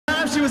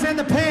time she was in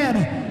the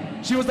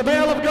pen, she was the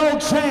Barrel of Gold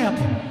champ.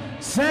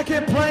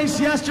 Second place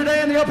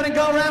yesterday in the opening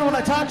go-round. When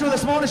I talked to her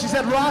this morning, she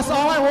said, Ross,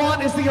 all I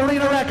want is the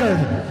arena record.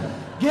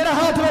 Get a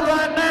hold of it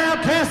right now.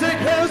 Cassidy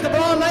Kruse, the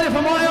blonde lady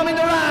from Wyoming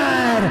to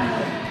ride.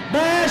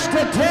 Dash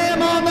to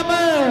Tim on the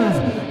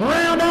move.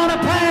 Round on a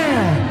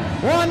pair.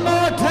 One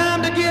more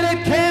time to get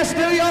it. Cass,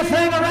 do your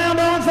thing around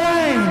on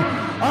three.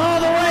 All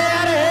the way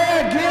out of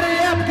here. Giddy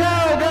up,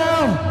 go,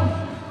 go.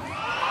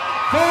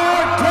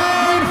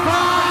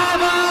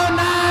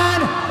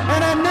 14,509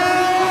 and a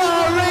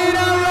new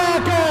arena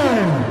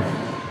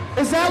record.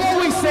 Is that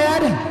what we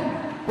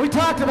said? We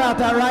talked about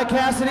that, right,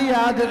 Cassidy?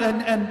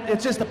 And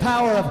it's just the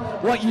power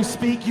of what you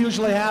speak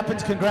usually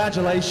happens.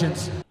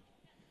 Congratulations.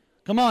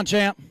 Come on,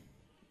 champ.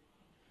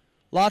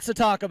 Lots to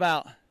talk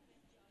about.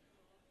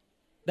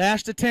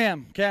 Dash to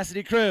Tim,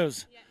 Cassidy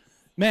Kruse. Yes.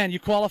 Man, you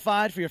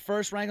qualified for your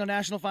first Wrangler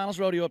National Finals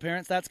rodeo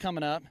appearance. That's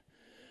coming up.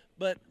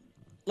 But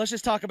let's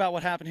just talk about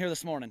what happened here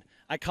this morning.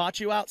 I caught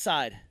you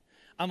outside.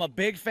 I'm a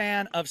big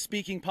fan of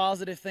speaking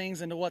positive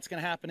things into what's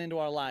going to happen into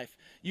our life.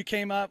 You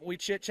came up, we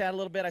chit-chat a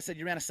little bit. I said,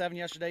 you ran a 7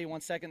 yesterday. You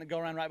won second to go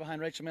around right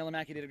behind Rachel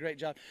Millimack. You did a great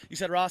job. You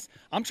said, Ross,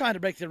 I'm trying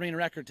to break the arena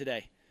record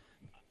today.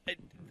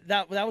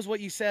 That was what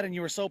you said, and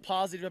you were so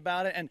positive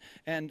about it,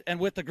 and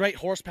with the great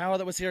horsepower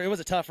that was here, it was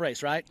a tough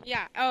race, right?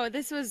 Yeah. Oh,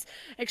 this was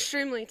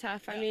extremely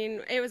tough. I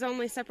mean, it was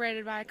only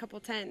separated by a couple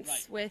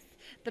tenths with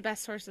the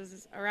best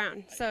horses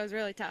around, so it was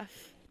really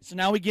tough. So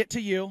now we get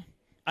to you.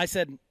 I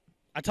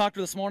talked to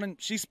her this morning.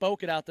 She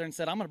spoke it out there and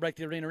said, I'm going to break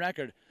the arena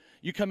record.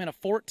 You come in a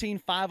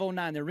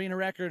 14,509. The arena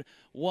record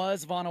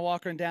was Vanna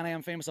Walker and Dan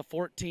Am famous, a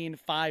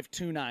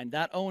 14,529.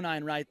 That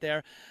 09 right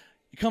there.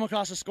 You come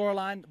across the score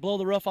line, blow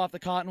the roof off the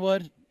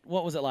Cottonwood.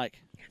 What was it like?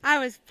 I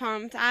was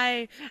pumped.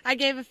 I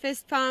gave a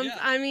fist pump. Yeah.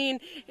 I mean,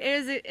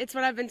 it's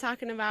what I've been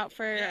talking about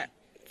for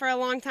a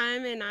long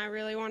time, and I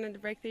really wanted to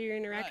break the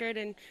arena record.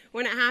 And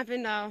when it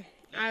happened, I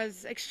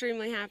was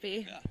extremely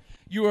happy. Yeah.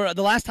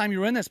 The last time you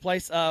were in this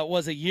place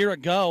was a year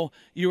ago.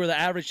 You were the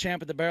average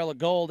champ at the Barrel of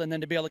Gold, and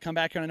then to be able to come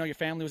back here, and I know your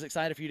family was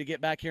excited for you to get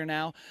back here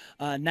now.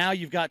 Now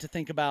you've got to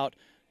think about,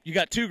 you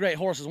got two great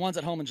horses. One's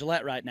at home in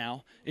Gillette right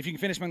now. If you can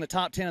finish among the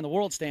top 10 in the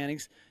world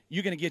standings,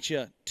 you're going to get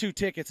you 2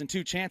 tickets and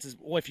 2 chances.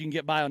 Well, if you can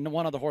get by on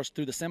one other horse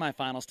through the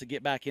semifinals to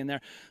get back in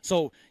there.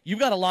 So you've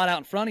got a lot out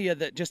in front of you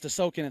that just to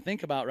soak in and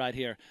think about right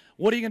here.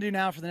 What are you going to do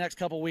now for the next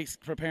couple of weeks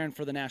preparing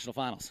for the national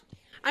finals?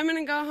 I'm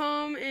going to go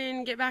home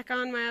and get back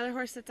on my other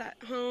horse that's at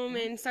home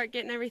and start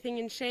getting everything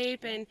in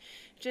shape, and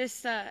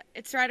just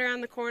it's right around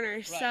the corner.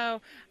 Right.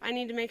 So I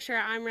need to make sure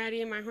I'm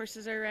ready and my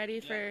horses are ready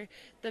for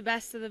the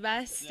best of the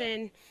best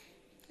and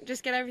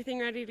just get everything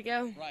ready to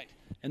go. Right.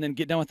 And then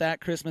get done with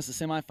that, Christmas, the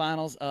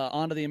semifinals,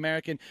 onto the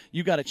American.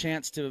 You got a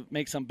chance to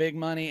make some big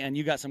money, and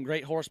you got some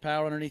great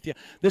horsepower underneath you.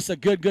 This is a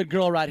good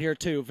girl right here,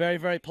 too. Very,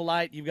 very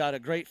polite. You've got a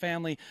great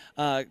family.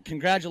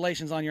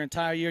 Congratulations on your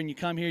entire year. And you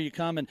come here, you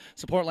come and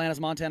support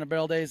Atlanta's Montana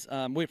Barrel Days.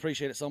 We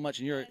appreciate it so much,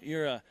 and you're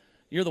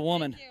the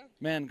woman. Thank you.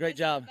 Man, great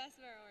job.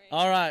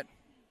 All right.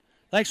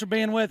 Thanks for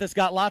being with us.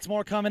 Got lots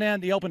more coming in.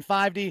 The Open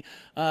 5D.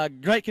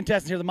 Great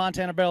contestants here, the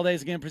Montana Barrel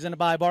Days, again presented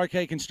by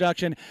Barcade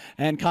Construction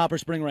and Copper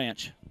Spring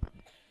Ranch.